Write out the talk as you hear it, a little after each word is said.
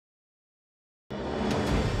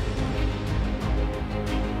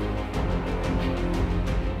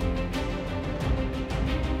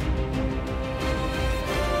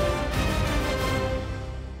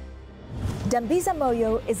Dambisa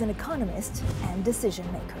Moyo is an economist and decision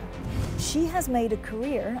maker. She has made a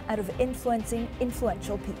career out of influencing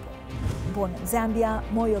influential people. Born in Zambia,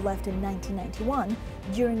 Moyo left in 1991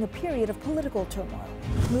 during a period of political turmoil,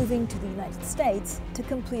 moving to the United States to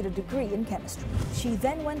complete a degree in chemistry. She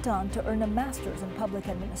then went on to earn a master's in public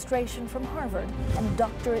administration from Harvard and a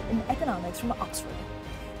doctorate in economics from Oxford.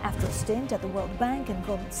 After a stint at the World Bank and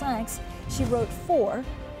Goldman Sachs, she wrote 4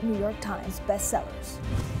 New York Times bestsellers.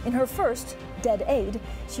 In her first, Dead Aid,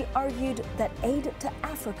 she argued that aid to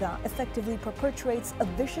Africa effectively perpetuates a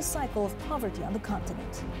vicious cycle of poverty on the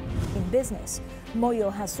continent. In business,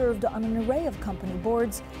 Moyo has served on an array of company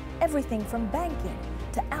boards, everything from banking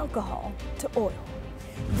to alcohol to oil.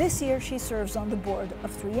 This year, she serves on the board of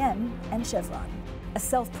 3M and Chevron. A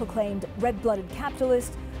self-proclaimed red-blooded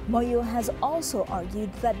capitalist, Moyo has also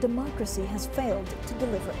argued that democracy has failed to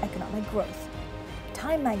deliver economic growth.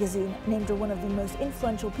 Time magazine named her one of the most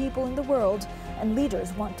influential people in the world, and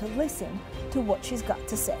leaders want to listen to what she's got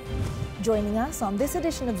to say. Joining us on this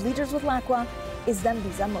edition of Leaders with Lacqua is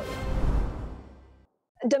Dambisa Moyo.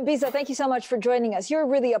 Dambisa, thank you so much for joining us. You're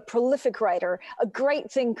really a prolific writer, a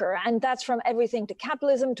great thinker, and that's from everything to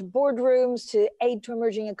capitalism, to boardrooms, to aid to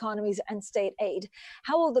emerging economies and state aid.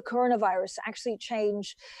 How will the coronavirus actually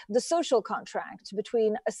change the social contract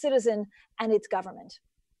between a citizen and its government?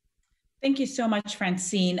 Thank you so much,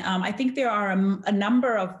 Francine. I think there are a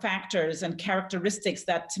number of factors and characteristics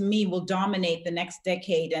that, to me, will dominate the next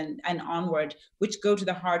decade and onward, which go to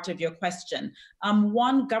the heart of your question.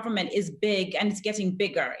 One, government is big and it's getting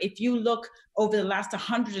bigger. If you look over the last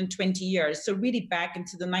 120 years, so really back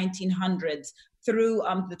into the 1900s, through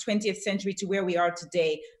the 20th century to where we are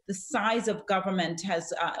today, the size of government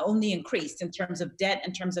has only increased in terms of debt,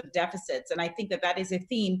 in terms of deficits. And I think that that is a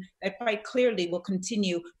theme that quite clearly will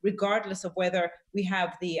continue regardless of whether we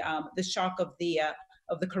have the shock of the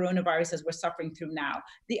coronavirus as we're suffering through now.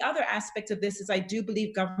 The other aspect of this is I do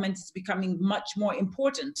believe government is becoming much more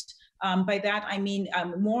important. By that, I mean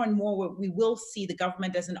more and more we will see the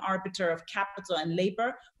government as an arbiter of capital and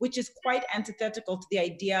labor, which is quite antithetical to the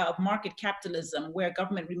idea of market capitalism, where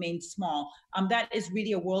government remains small. That is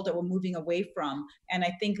really a world that we're moving away from. And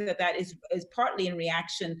I think that that is partly in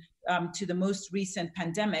reaction to the most recent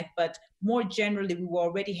pandemic, but more generally, we were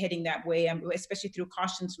already heading that way, especially through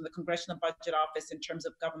cautions from the Congressional Budget Office in terms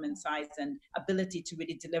of government size and ability to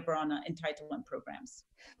really deliver on entitlement programs.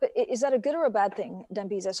 But is that a good or a bad thing,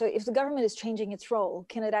 Dambisa? So if the government is changing its role,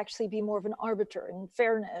 can it actually be more of an arbiter in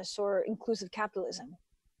fairness or inclusive capitalism?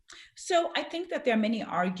 So I think that there are many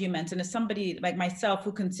arguments, and as somebody like myself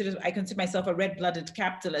I consider myself a red-blooded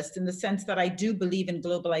capitalist in the sense that I do believe in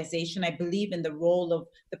globalization. I believe in the role of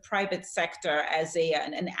the private sector as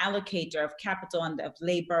an allocator of capital and of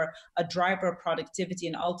labor, a driver of productivity,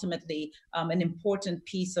 and ultimately an important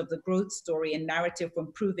piece of the growth story and narrative for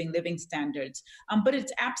improving living standards. But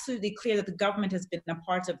it's absolutely clear that the government has been a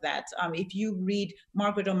part of that. If you read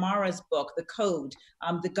Margaret O'Mara's book, The Code,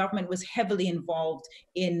 the government was heavily involved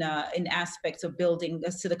in aspects of building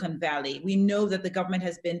a Silicon Valley. We know that the government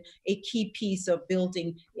has been a key piece of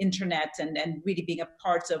building internet and really being a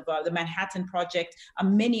part of the Manhattan Project,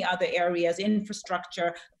 many other areas,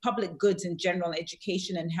 infrastructure, public goods in general,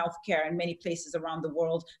 education and healthcare in many places around the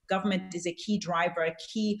world. Government is a key driver, a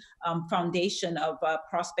key foundation of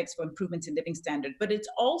prospects for improvements in living standards. But it's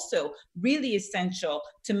also really essential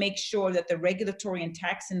to make sure that the regulatory and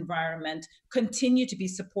tax environment continue to be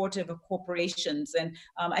supportive of corporations. And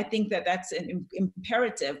I think that that's an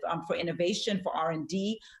imperative for innovation, for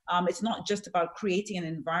R&D. It's not just about creating an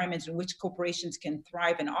environment in which corporations can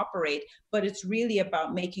thrive and operate, but it's really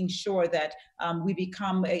about making sure that we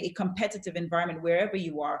become a competitive environment wherever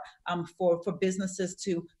you are for businesses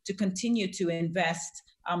to continue to invest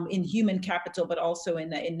in human capital, but also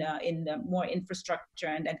in more infrastructure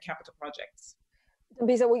and capital projects.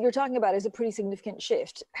 Dambisa, what you're talking about is a pretty significant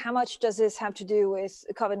shift. How much does this have to do with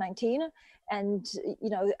COVID-19 and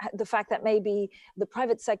the fact that maybe the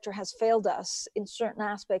private sector has failed us in certain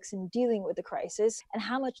aspects in dealing with the crisis? And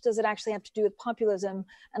how much does it actually have to do with populism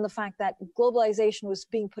and the fact that globalization was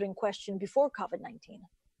being put in question before COVID-19?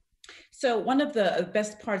 So one of the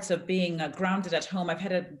best parts of being grounded at home, I've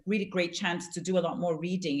had a really great chance to do a lot more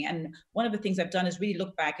reading. And one of the things I've done is really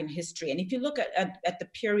look back in history. And if you look at the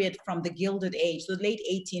period from the Gilded Age, the late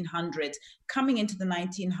 1800s, coming into the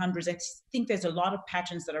 1900s, I think there's a lot of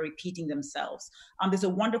patterns that are repeating themselves. There's a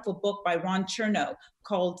wonderful book by Ron Chernow,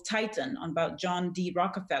 called Titan, about John D.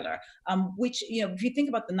 Rockefeller, which, if you think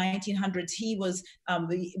about the 1900s, he was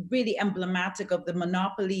really emblematic of the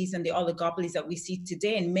monopolies and the oligopolies that we see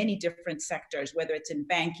today in many different sectors, whether it's in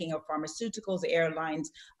banking or pharmaceuticals,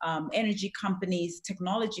 airlines, energy companies,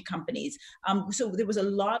 technology companies. So there was a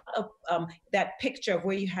lot of that picture of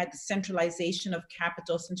where you had the centralization of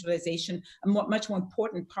capital, centralization, a much more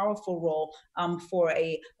important, powerful role for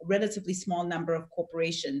a relatively small number of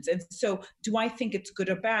corporations. And so do I think it's good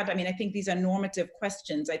or bad? I mean, I think these are normative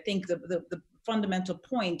questions. I think the fundamental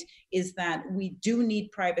point is that we do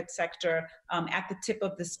need private sector at the tip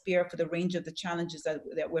of the spear for the range of the challenges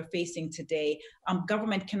that we're facing today.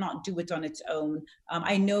 Government cannot do it on its own.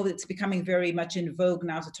 I know it's becoming very much in vogue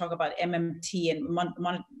now to talk about MMT and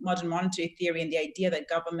modern monetary theory and the idea that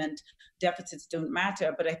government deficits don't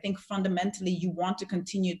matter. But I think fundamentally you want to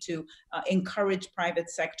continue to encourage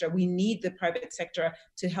private sector. We need the private sector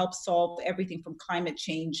to help solve everything from climate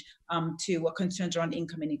change to concerns around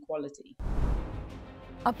income inequality.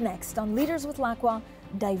 Up next on Leaders with Lacqua,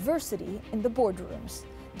 diversity in the boardrooms.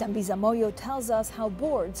 Dambisa Moyo tells us how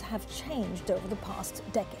boards have changed over the past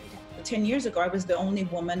decade. 10 years ago, I was the only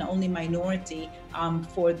woman, only minority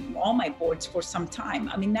for all my boards for some time.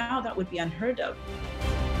 I mean, now that would be unheard of.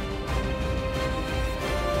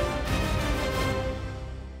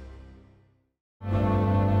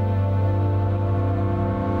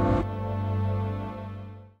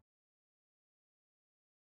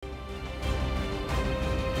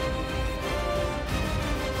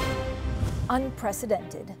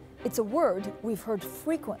 Unprecedented. It's a word we've heard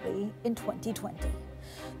frequently in 2020.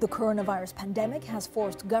 The coronavirus pandemic has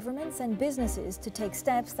forced governments and businesses to take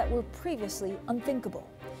steps that were previously unthinkable.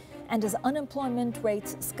 And as unemployment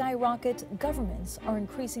rates skyrocket, governments are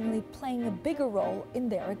increasingly playing a bigger role in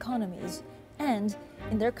their economies and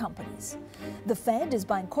in their companies. The Fed is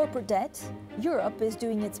buying corporate debt. Europe is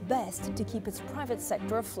doing its best to keep its private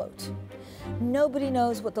sector afloat. Nobody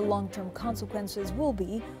knows what the long-term consequences will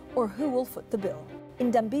be or who will foot the bill.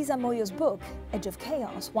 In Dambisa Moyo's book, Edge of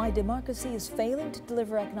Chaos, Why Democracy is Failing to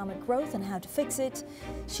Deliver Economic Growth and How to Fix It,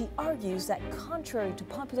 she argues that contrary to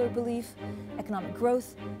popular belief, economic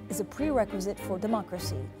growth is a prerequisite for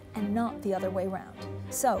democracy and not the other way around.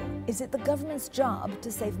 So, is it the government's job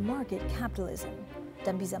to save market capitalism?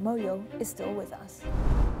 Dambisa Moyo is still with us.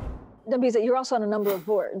 Dambisa, you're also on a number of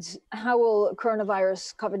boards. How will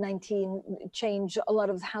coronavirus, COVID-19 change a lot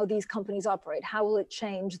of how these companies operate? How will it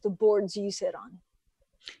change the boards you sit on?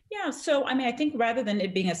 Yeah, so I mean, I think rather than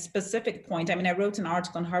it being a specific point, I mean, I wrote an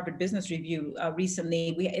article in Harvard Business Review recently.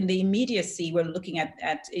 In the immediacy, we're looking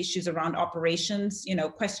at issues around operations,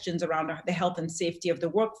 questions around the health and safety of the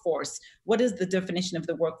workforce. What is the definition of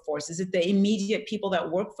the workforce? Is it the immediate people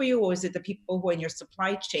that work for you, or is it the people who are in your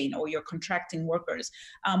supply chain or your contracting workers?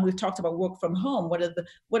 We've talked about work from home. What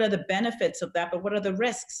are the benefits of that, but what are the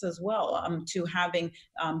risks as well to having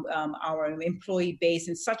our employee base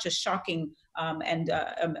in such a shocking and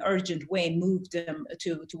urgent way moved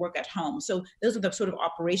to work at home? So those are the sort of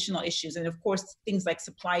operational issues. And of course, things like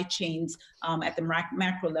supply chains at the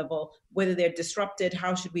macro level, whether they're disrupted,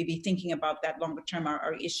 how should we be thinking about that longer term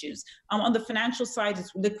are issues. On the financial side,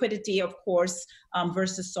 it's liquidity, of course,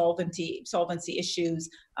 versus solvency issues,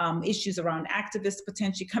 issues around activists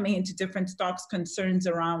potentially coming into different stocks, concerns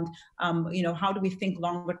around, how do we think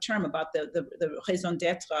longer term about the raison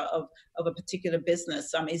d'etre of a particular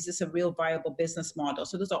business? Is this a real viable business model?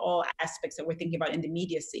 So those are all aspects that we're thinking about in the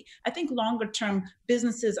immediacy. I think longer term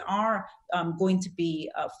businesses are going to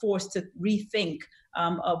be forced to rethink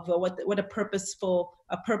of what a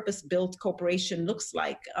purpose-built corporation looks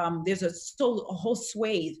like. There's a whole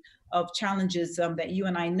swathe of challenges that you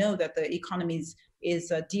and I know that the economy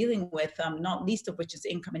is dealing with, not least of which is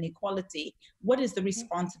income inequality. What is the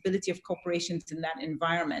responsibility of corporations in that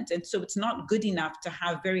environment? And so it's not good enough to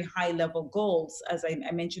have very high-level goals. As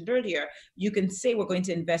I mentioned earlier, you can say we're going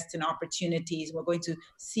to invest in opportunities, we're going to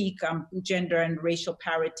seek gender and racial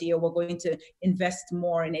parity, or we're going to invest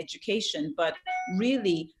more in education, but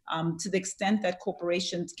really, to the extent that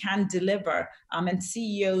corporations can deliver, and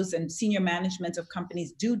CEOs and senior management of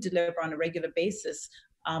companies do deliver on a regular basis,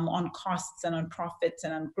 on costs and on profits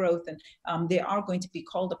and on growth. And they are going to be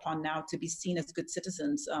called upon now to be seen as good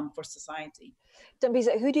citizens for society.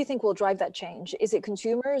 Dambisa, who do you think will drive that change? Is it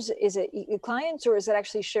consumers? Is it clients? Or is it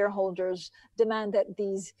actually shareholders demand that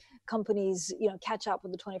these companies catch up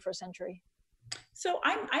with the 21st century? So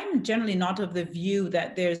I'm generally not of the view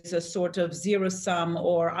that there's a sort of zero sum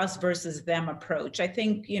or us versus them approach. I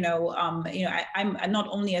think I'm not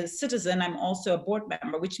only a citizen, I'm also a board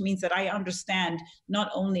member, which means that I understand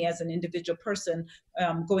not only as an individual person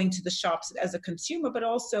going to the shops as a consumer, but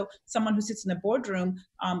also someone who sits in a boardroom.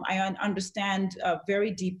 I understand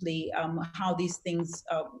very deeply how these things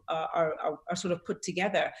are sort of put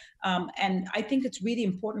together, and I think it's really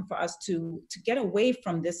important for us to get away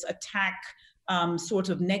from this attack sort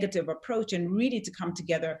of negative approach and really to come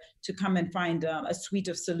together to come and find a suite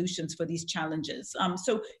of solutions for these challenges.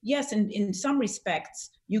 So yes, in some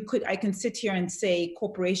respects, I can sit here and say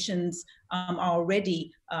corporations are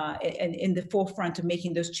already in the forefront of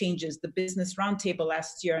making those changes. The Business Roundtable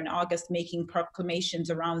last year in August making proclamations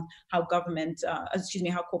around how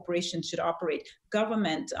how corporations should operate.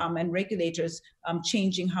 Government and regulators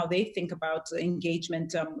changing how they think about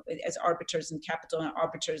engagement as arbiters in capital and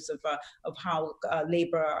arbiters of how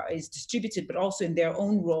labor is distributed, but also in their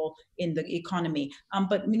own role in the economy.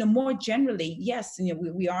 But more generally, yes,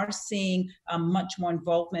 we are seeing much more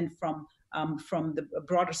involvement from the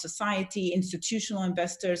broader society, institutional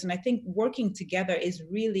investors, and I think working together is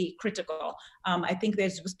really critical. I think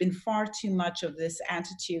there's been far too much of this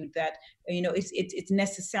attitude that it's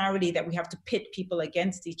necessarily that we have to pit people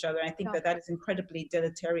against each other. I think that is incredibly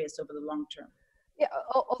deleterious over the long term. Yeah,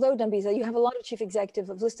 although Dambisa, you have a lot of chief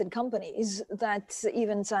executives of listed companies that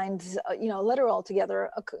even signed, a letter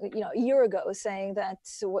altogether, a year ago, saying that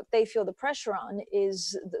what they feel the pressure on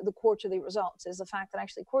is the quarterly results, is the fact that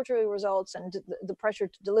actually quarterly results and the pressure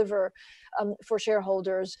to deliver for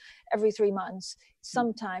shareholders every 3 months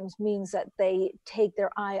sometimes means that they take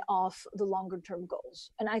their eye off the longer term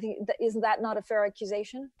goals. And I think isn't that not a fair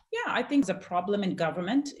accusation? Yeah, I think it's a problem in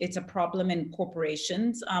government. It's a problem in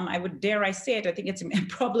corporations. Dare I say it, I think it's a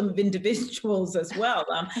problem of individuals as well.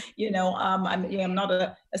 I'm not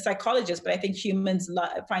a psychologist, but I think humans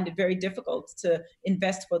find it very difficult to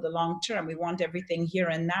invest for the long term. We want everything here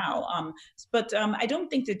and now. But I don't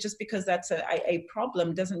think that just because that's a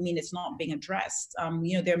problem doesn't mean it's not being addressed.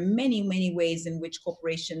 There are many, many ways in which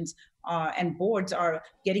corporations and boards are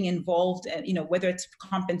getting involved, whether it's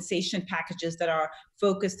compensation packages that are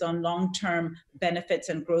focused on long-term benefits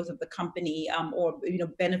and growth of the company, or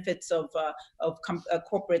benefits of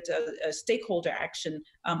corporate stakeholder action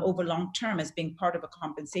over long term as being part of a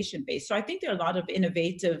compensation base. So I think there are a lot of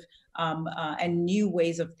innovative and new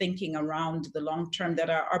ways of thinking around the long term that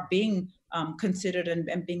are being considered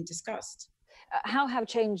and being discussed. How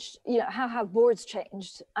have boards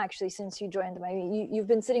changed actually since you joined them? I mean, you've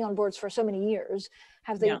been sitting on boards for so many years.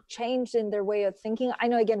 Have they changed in their way of thinking? I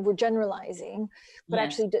know, again, we're generalizing, but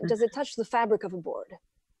actually, does it touch the fabric of a board?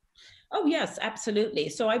 Oh, yes, absolutely.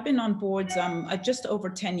 So I've been on boards just over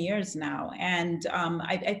 10 years now. And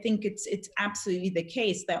I think it's absolutely the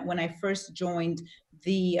case that when I first joined,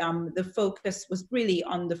 the focus was really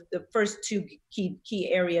on the first two key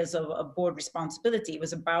areas of board responsibility. It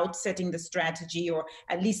was about setting the strategy, or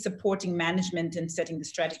at least supporting management in setting the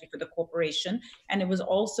strategy for the corporation. And it was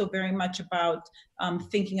also very much about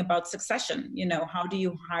thinking about succession. How do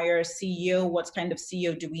you hire a CEO? What kind of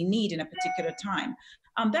CEO do we need in a particular time?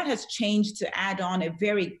 That has changed to add on a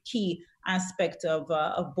very key aspect of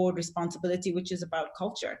board responsibility, which is about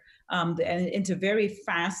culture, and into very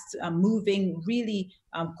fast moving, really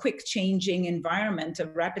quick changing environment, a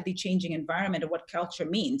rapidly changing environment of what culture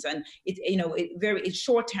means. And it's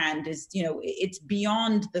shorthand is, it's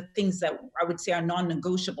beyond the things that I would say are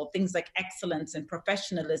non-negotiable. Things like excellence and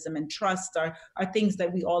professionalism and trust are things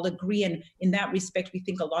that we all agree. And in that respect, we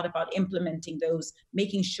think a lot about implementing those,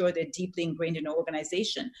 making sure they're deeply ingrained in our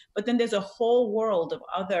organization. But then there's a whole world of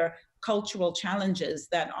other cultural challenges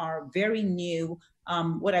that are very new,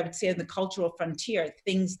 what I would say in the cultural frontier,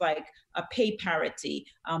 things like pay parity,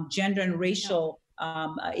 gender and racial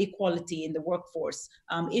equality in the workforce,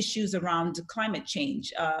 issues around climate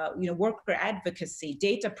change, worker advocacy,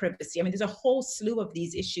 data privacy. I mean, there's a whole slew of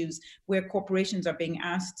these issues where corporations are being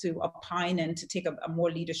asked to opine and to take a more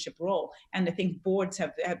leadership role. And I think boards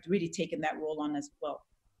have really taken that role on as well.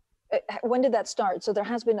 When did that start? So there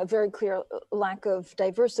has been a very clear lack of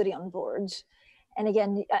diversity on boards. And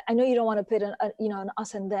again, I know you don't want to put an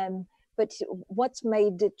us and them, but what's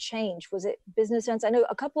made it change? Was it business sense? I know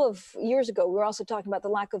a couple of years ago, we were also talking about the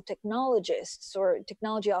lack of technologists or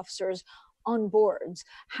technology officers on boards.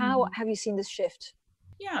 How have you seen this shift?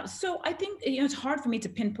 Yeah, so I think it's hard for me to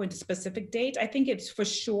pinpoint a specific date. I think it's for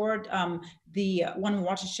sure the one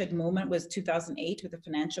watershed moment was 2008 with the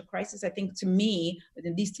financial crisis. I think to me, at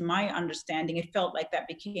least to my understanding, it felt like that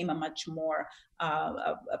became a much more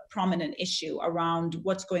a prominent issue around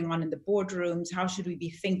what's going on in the boardrooms. How should we be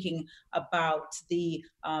thinking about the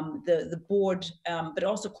board, but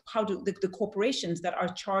also how do the corporations that are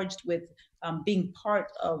charged with being part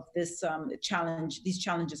of this challenge, these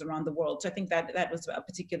challenges around the world. So I think that was a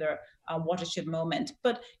particular watershed moment.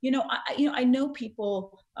 But I know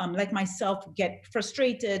people like myself get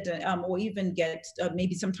frustrated or even get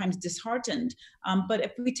maybe sometimes disheartened. But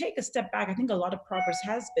if we take a step back, I think a lot of progress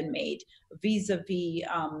has been made vis-a-vis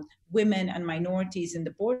women and minorities in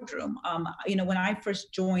the boardroom. When I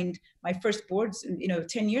first joined my first boards,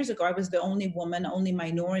 10 years ago, I was the only woman, only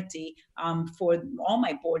minority for all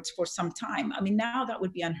my boards for some time. I mean, now that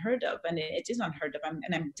would be unheard of, and it is unheard of.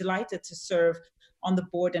 And I'm delighted to serve on the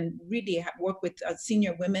board and really work with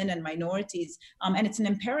senior women and minorities. And it's an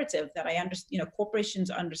imperative that I understand, corporations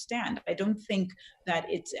understand. I don't think that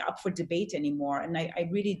it's up for debate anymore. And I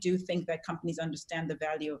really do think that companies understand the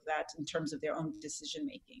value of that in terms of their own decision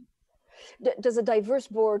making. Does a diverse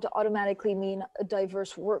board automatically mean a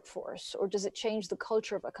diverse workforce, or does it change the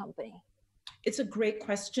culture of a company? It's a great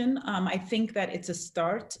question. I think that it's a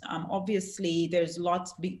start. Obviously, there's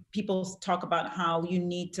people talk about how you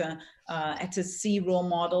need to see role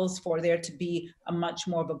models for there to be a much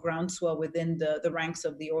more of a groundswell within the ranks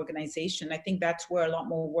of the organization. I think that's where a lot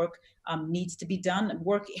more work needs to be done.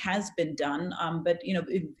 Work has been done, but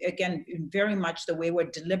again, very much the way we're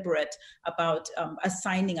deliberate about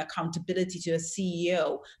assigning accountability to a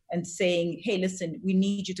CEO and saying, hey, listen, we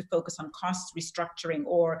need you to focus on cost restructuring,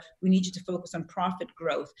 or we need you to focus on profit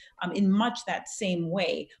growth. In much that same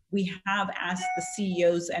way, we have asked the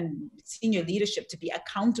CEOs and senior leadership to be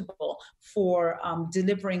accountable for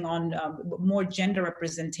delivering on more gender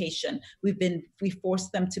representation. We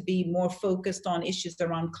forced them to be more focused on issues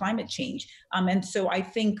around climate change. And so I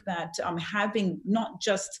think that having not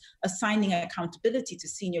just assigning accountability to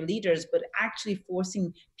senior leaders, but actually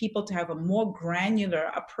forcing people to have a more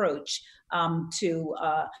granular approach to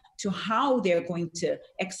how they're going to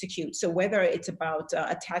execute. So whether it's about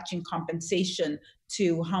attaching compensation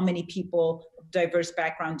to how many people, diverse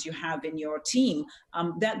backgrounds you have in your team,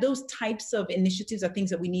 that those types of initiatives are things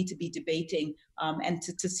that we need to be debating and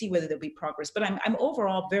to see whether there'll be progress. But I'm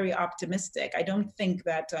overall very optimistic. I don't think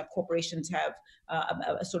that corporations have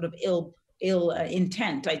a sort of ill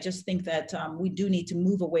intent. I just think that we do need to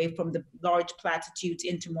move away from the large platitudes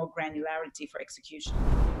into more granularity for execution.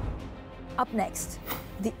 Up next,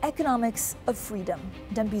 the economics of freedom.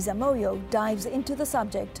 Dambisa Moyo dives into the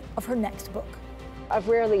subject of her next book. I've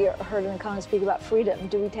rarely heard an economist speak about freedom.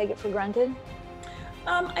 Do we take it for granted?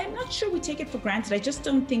 I'm not sure we take it for granted. I just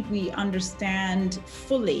don't think we understand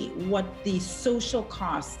fully what the social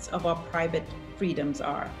costs of our private freedoms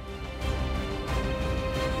are.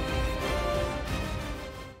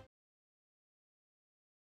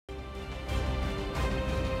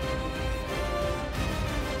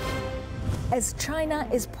 As China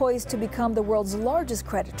is poised to become the world's largest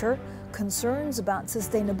creditor, concerns about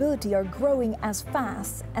sustainability are growing as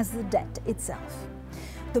fast as the debt itself.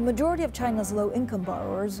 The majority of China's low-income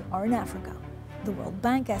borrowers are in Africa. The World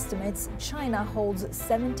Bank estimates China holds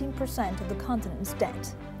 17% of the continent's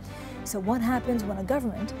debt. So what happens when a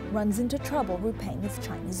government runs into trouble repaying its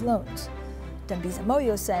Chinese loans? Dambisa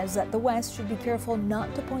Moyo says that the West should be careful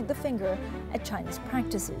not to point the finger at China's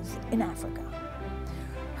practices in Africa.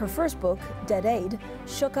 Her first book, Debt Aid,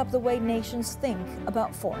 shook up the way nations think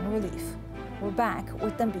about foreign relief. We're back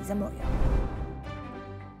with Dambisa Moyo.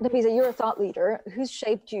 Dambisa, you're a thought leader. Who's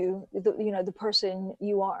shaped you, the person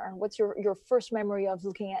you are? What's your first memory of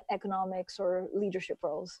looking at economics or leadership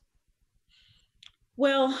roles?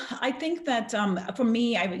 Well, I think that for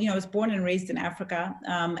me, I was born and raised in Africa,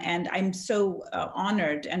 and I'm so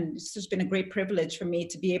honored, and it's just been a great privilege for me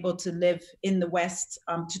to be able to live in the West,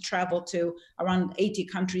 to travel to around 80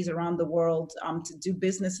 countries around the world, to do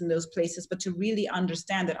business in those places, but to really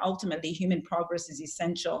understand that ultimately human progress is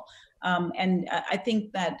essential. And I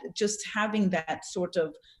think that just having that sort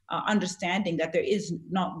of understanding that there is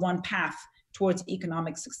not one path towards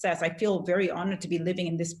economic success. I feel very honored to be living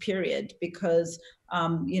in this period because,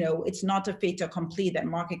 it's not a fait accompli that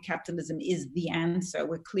market capitalism is the answer.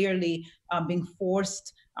 We're clearly being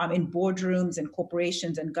forced in boardrooms and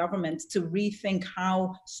corporations and governments to rethink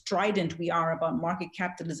how strident we are about market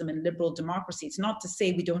capitalism and liberal democracy. It's not to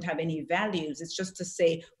say we don't have any values. It's just to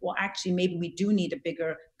say, well, actually, maybe we do need a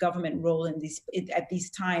bigger government role at these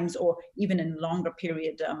times, or even in longer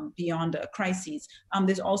period beyond crises.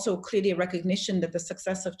 There's also clearly a recognition that the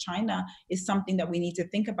success of China is something that we need to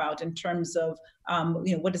think about in terms of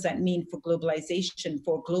what does that mean for globalization,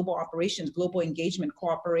 for global operations, global engagement,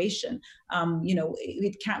 cooperation.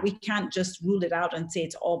 We can't just rule it out and say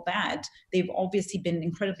it's all bad. They've obviously been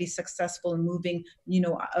incredibly successful in moving,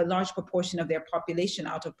 a large proportion of their population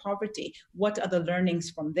out of poverty. What are the learnings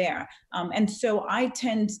from there? And so I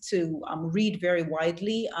tend to read very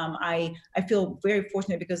widely. I feel very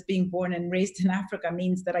fortunate because being born and raised in Africa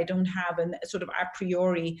means that I don't have a sort of a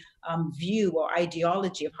priori view or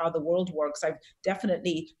ideology of how the world works. I've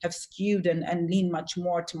definitely have skewed and leaned much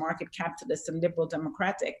more to market capitalist and liberal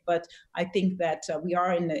democratic. But I think that we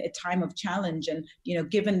are in a time of challenge. And,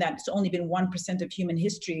 given that it's only been 1% of human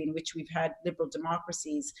history in which we've had liberal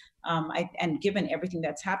democracies, and given everything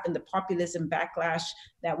that's happened, the populism backlash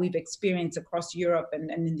that we've experienced across Europe and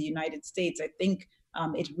in the United States, I think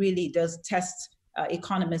it really does test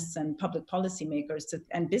economists and public policymakers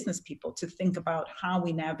and business people to think about how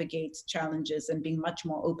we navigate challenges and being much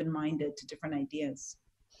more open-minded to different ideas.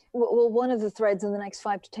 Will one of the threads in the next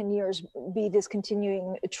 5 to 10 years be this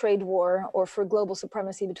continuing trade war or for global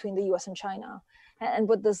supremacy between the US and China? And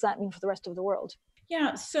what does that mean for the rest of the world?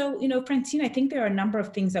 Yeah, so, Francine, I think there are a number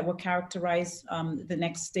of things that will characterize the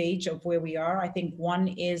next stage of where we are. I think one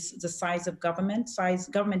is the size of government.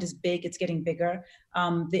 Government is big, it's getting bigger.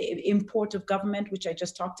 The import of government, which I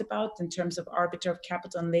just talked about in terms of arbiter of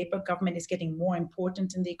capital and labor, government is getting more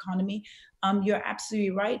important in the economy. You're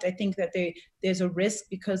absolutely right. I think that there's a risk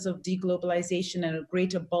because of deglobalization and a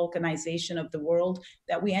greater balkanization of the world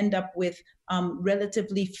that we end up with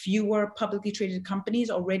relatively fewer publicly traded companies.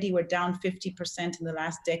 Already we're down 50% in the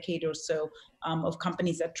last decade or so of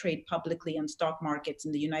companies that trade publicly on stock markets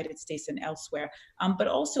in the United States and elsewhere. But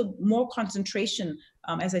also more concentration,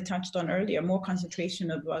 as I touched on earlier, more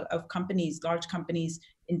concentration of companies, large companies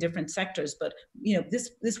in different sectors. But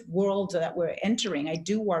this world that we're entering, I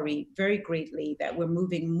do worry very greatly that we're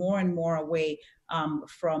moving more and more away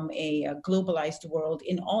from a globalized world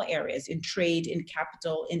in all areas, in trade, in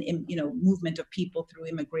capital, in movement of people through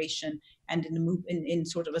immigration, and in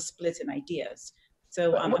sort of a split in ideas.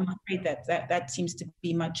 So I'm afraid that seems to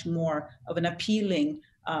be much more of an appealing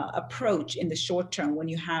approach in the short term when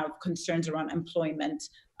you have concerns around employment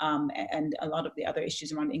and a lot of the other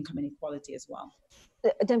issues around income inequality as well.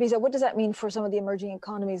 Dambisa, what does that mean for some of the emerging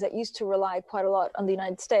economies that used to rely quite a lot on the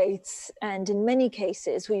United States? And in many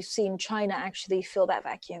cases, we've seen China actually fill that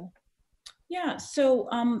vacuum. Yeah, so,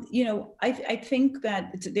 I think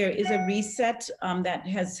that there is a reset that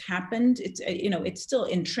has happened. It's still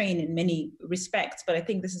in train in many respects, but I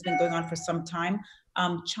think this has been going on for some time.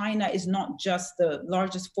 China is not just the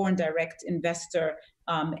largest foreign direct investor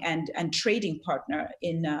and trading partner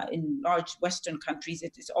in large Western countries.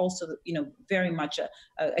 It is also, very much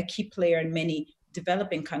a key player in many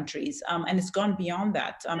developing countries, and it's gone beyond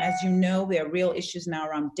that. As you know, there are real issues now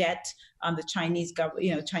around debt. The Chinese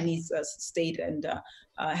Chinese state and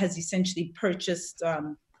has essentially purchased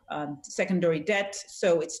secondary debt.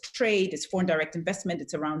 So it's trade, it's foreign direct investment,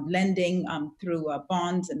 it's around lending through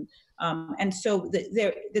bonds, and so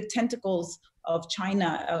the tentacles of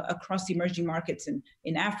China across the emerging markets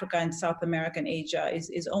in Africa and South America and Asia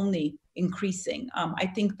is only increasing. I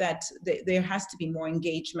think that there has to be more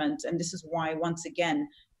engagement, and this is why, once again,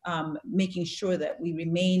 making sure that we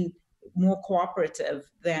remain more cooperative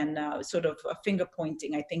than sort of finger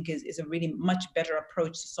pointing, I think is a really much better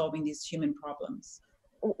approach to solving these human problems.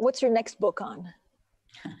 What's your next book on?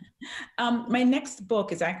 My next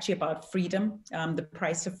book is actually about freedom, the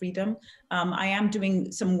price of freedom. I am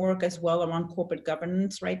doing some work as well around corporate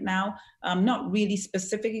governance right now, not really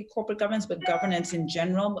specifically corporate governance, but governance in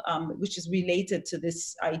general, which is related to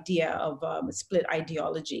this idea of split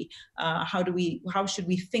ideology. How should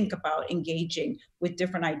we think about engaging with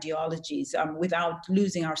different ideologies without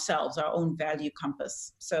losing ourselves, our own value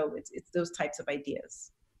compass? So it's those types of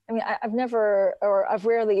ideas. I mean, I've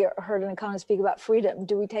rarely heard an economist speak about freedom.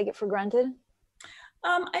 Do we take it for granted?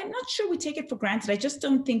 I'm not sure we take it for granted. I just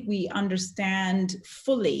don't think we understand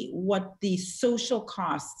fully what the social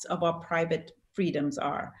costs of our private freedoms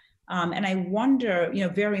are. And I wonder,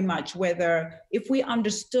 very much whether if we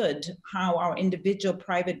understood how our individual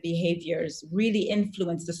private behaviors really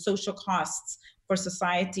influence the social costs for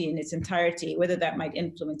society in its entirety, whether that might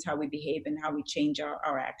influence how we behave and how we change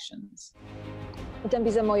our actions.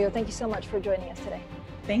 Dambisa Moyo, thank you so much for joining us today.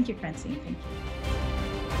 Thank you, Francine. Thank you.